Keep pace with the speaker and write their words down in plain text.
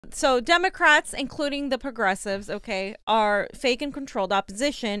So Democrats, including the progressives, okay, are fake and controlled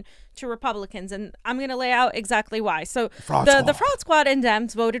opposition to Republicans, and I'm going to lay out exactly why. So the fraud squad and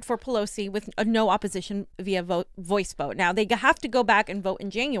Dems voted for Pelosi with no opposition via voice vote. Now they have to go back and vote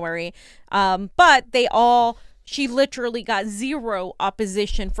in January, but she literally got zero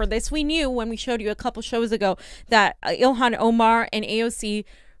opposition for this. We knew when we showed you a couple shows ago that Ilhan Omar and AOC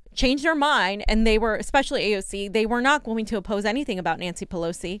changed their mind, and they were, especially AOC, they were not going to oppose anything about Nancy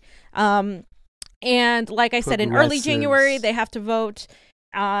Pelosi. And like I said, in early January, they have to vote.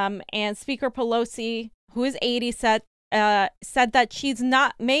 And Speaker Pelosi, who is 80, said that she's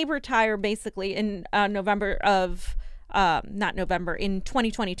may retire basically in November of not November, in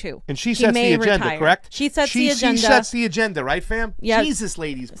 2022. And she sets the agenda, retire. correct? She sets the agenda. She sets the agenda, right, fam? Yep. Jesus,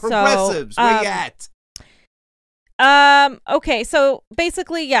 ladies, progressives, where you at? Okay, so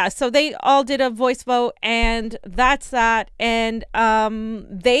basically, yeah, so they all did a voice vote, and that's that. And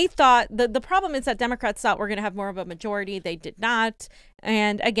they thought the problem is that Democrats thought we're going to have more of a majority. They did not.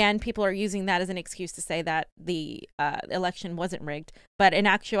 And again, people are using that as an excuse to say that the election wasn't rigged. But in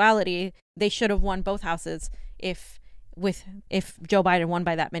actuality, they should have won both houses if Joe Biden won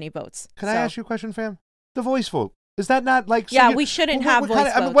by that many votes. Can I ask you a question, fam? The voice vote. Is that not like... Yeah, we shouldn't have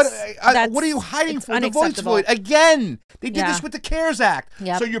voice votes. What are you hiding for? The voice vote. Again, they did this with the CARES Act.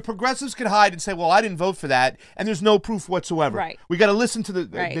 Yep. So your progressives could hide and say, well, I didn't vote for that, and there's no proof whatsoever. Right. We got to listen to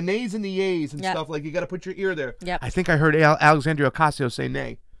the nays and the yays and stuff. Like, you got to put your ear there. Yep. I think I heard Alexandria Ocasio say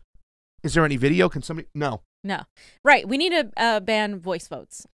nay. Is there any video? Can somebody... No. No. Right. We need to ban voice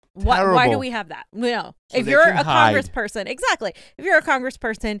votes. Why do we have that? No. So if you're a congressperson, exactly. If you're a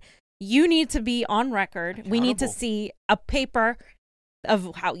congressperson, you need to be on record. We need to see a paper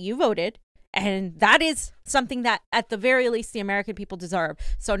of how you voted. And that is something that, at the very least, the American people deserve.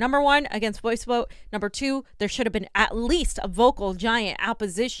 So, number one, against voice vote. Number two, there should have been at least a vocal giant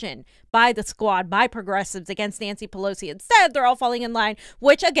opposition by the squad, by progressives against Nancy Pelosi. Instead, they're all falling in line,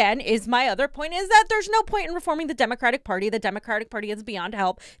 which, again, is my other point, is that there's no point in reforming the Democratic Party. The Democratic Party is beyond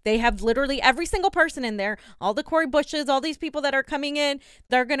help. They have literally every single person in there, all the Cory Bushes, all these people that are coming in,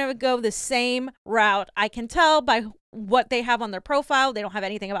 they're going to go the same route. I can tell by what they have on their profile. They don't have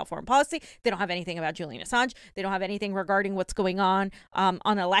anything about foreign policy. They don't have anything about Julian Assange. They don't have anything regarding what's going on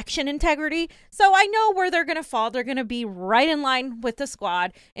election integrity. So I know where they're going to fall. They're going to be right in line with the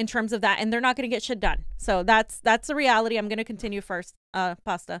squad in terms of that, and they're not going to get shit done. So that's the reality. I'm going to continue first,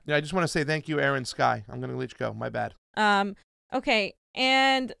 Pasta. Yeah, I just want to say thank you, Aaron Sky. I'm going to let you go. My bad. Okay,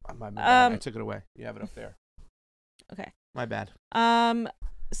 and my bad. I took it away. You have it up there. Okay. My bad.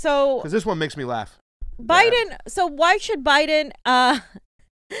 So because this one makes me laugh. Biden, so why should Biden,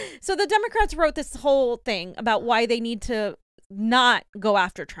 so the Democrats wrote this whole thing about why they need to not go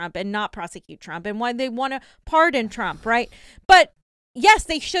after Trump and not prosecute Trump and why they want to pardon Trump, right? But yes,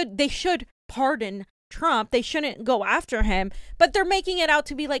 they should pardon Trump. They shouldn't go after him, but they're making it out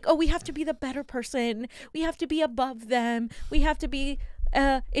to be like, oh, we have to be the better person. We have to be above them. We have to be,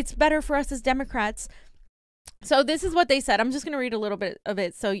 it's better for us as Democrats. So this is what they said. I'm just going to read a little bit of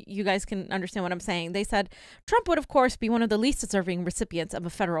it so you guys can understand what I'm saying. They said, Trump would, of course, be one of the least deserving recipients of a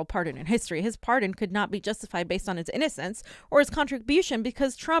federal pardon in history. His pardon could not be justified based on his innocence or his contribution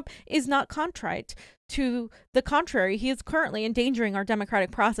because Trump is not contrite. To the contrary, he is currently endangering our democratic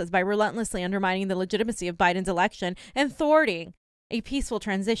process by relentlessly undermining the legitimacy of Biden's election and thwarting a peaceful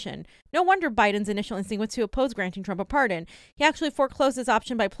transition. No wonder Biden's initial instinct was to oppose granting Trump a pardon. He actually foreclosed this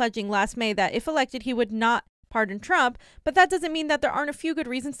option by pledging last May that if elected, he would not pardon Trump, but that doesn't mean that there aren't a few good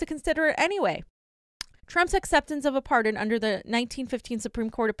reasons to consider it anyway. Trump's acceptance of a pardon under the 1915 Supreme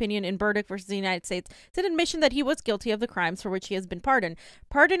Court opinion in Berg versus the United States is an admission that he was guilty of the crimes for which he has been pardoned.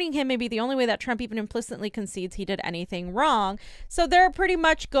 Pardoning him may be the only way that Trump even implicitly concedes he did anything wrong. So they're pretty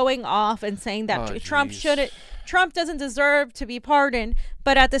much going off and saying that Trump doesn't deserve to be pardoned,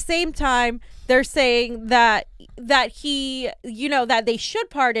 but at the same time, they're saying that he, that they should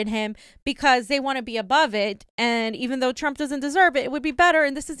pardon him because they want to be above it. And even though Trump doesn't deserve it, it would be better.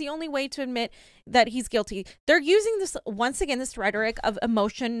 And this is the only way to admit that he's guilty. They're using this, once again, this rhetoric of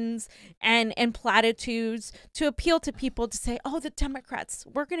emotions and platitudes to appeal to people to say, oh, the Democrats,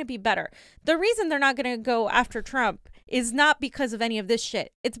 we're going to be better. The reason they're not going to go after Trump is not because of any of this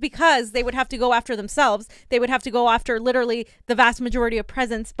shit. It's because they would have to go after themselves. They would have to go after literally the vast majority of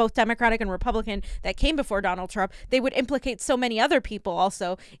presidents, both Democratic and Republican, that came before Donald Trump. They would implicate so many other people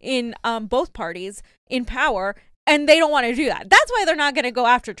also in both parties in power, and they don't want to do that. That's why they're not going to go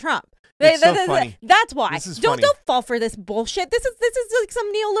after Trump. Funny. That's why. Don't fall for this bullshit. This is like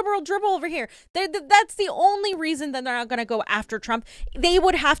some neoliberal dribble over here. That's the only reason that they're not going to go after Trump. They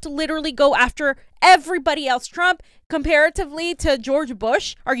would have to literally go after everybody else. Trump, comparatively to George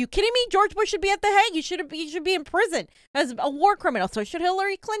Bush, are you kidding me? George Bush should be at the Hague. He should be in prison as a war criminal. So should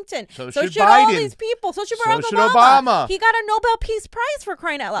Hillary Clinton. So should Biden. All these people. So should Barack Obama. He got a Nobel Peace Prize for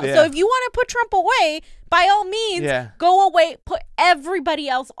crying out loud. Yeah. So if you want to put Trump away, by all means, go away. Put everybody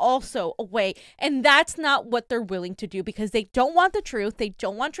else also away. And that's not what they're willing to do because they don't want the truth. They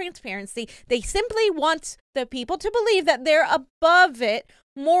don't want transparency. They simply want the people to believe that they're above it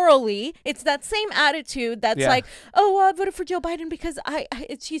morally. It's that same attitude that's like, oh, I voted for Joe Biden because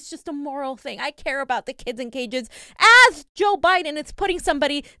he's just a moral thing. I care about the kids in cages. As Joe Biden, it's putting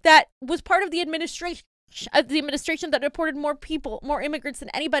somebody that was part of the administration that deported more people, more immigrants than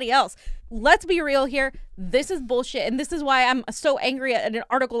anybody else. Let's be real here. This is bullshit, and this is why I'm so angry at an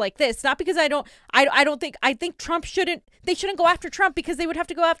article like this. Not because I think Trump shouldn't. They shouldn't go after Trump because they would have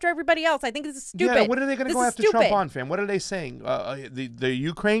to go after everybody else. I think this is stupid. Yeah, what are they going to go after Trump on, fam? What are they saying? The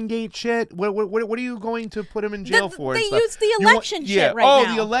Ukraine gate shit. What are you going to put him in jail for? They use the election shit right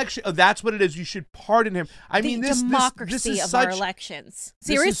now. Oh, the election. Oh, that's what it is. You should pardon him. I mean, this democracy is of such, our elections.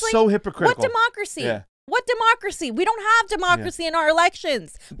 Seriously, this is so hypocritical. What democracy? Yeah. What democracy? We don't have democracy in our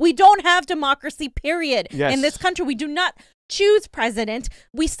elections. We don't have democracy, period. Yes. In this country, we do not choose president.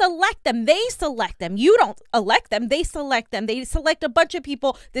 We select them. They select them. You don't elect them. They select them. They select a bunch of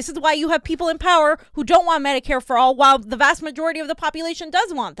people. This is why you have people in power who don't want Medicare for all, while the vast majority of the population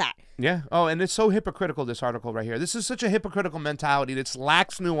does want that. Yeah. Oh, and it's so hypocritical, this article right here. This is such a hypocritical mentality that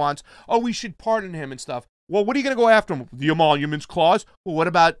lacks nuance. Oh, we should pardon him and stuff. Well, what are you going to go after him? The emoluments clause? Well, what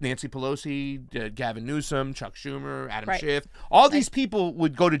about Nancy Pelosi, Gavin Newsom, Chuck Schumer, Adam Schiff? All these people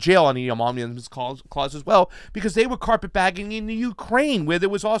would go to jail on the emoluments clause as well because they were carpetbagging in the Ukraine, where there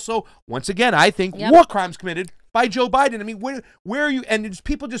was also, once again, I think, war crimes committed by Joe Biden. I mean, where are you? And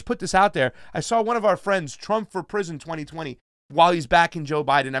people just put this out there. I saw one of our friends, Trump for prison 2020, while he's backing Joe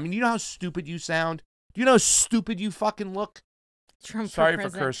Biden. I mean, you know how stupid you sound? Do you know how stupid you fucking look? Trump Sorry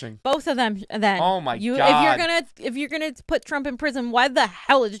for cursing. Both of them. Then. Oh my God! If you're gonna put Trump in prison, why the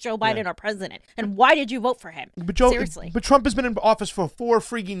hell is Joe Biden our president? And why did you vote for him? Seriously. But Trump has been in office for 4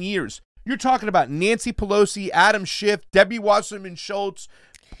 freaking years. You're talking about Nancy Pelosi, Adam Schiff, Debbie Wasserman Schultz,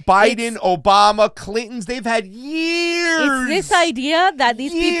 Biden, Obama, Clintons. They've had years. It's this idea that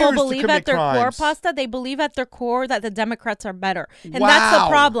these people believe at their core, Pasta, they believe at their core that the Democrats are better. And that's the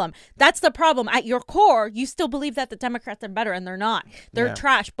problem. That's the problem. At your core, you still believe that the Democrats are better, and they're not. They're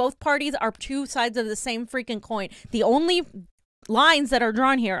trash. Both parties are two sides of the same freaking coin. The only lines that are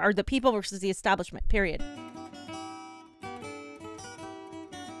drawn here are the people versus the establishment, period.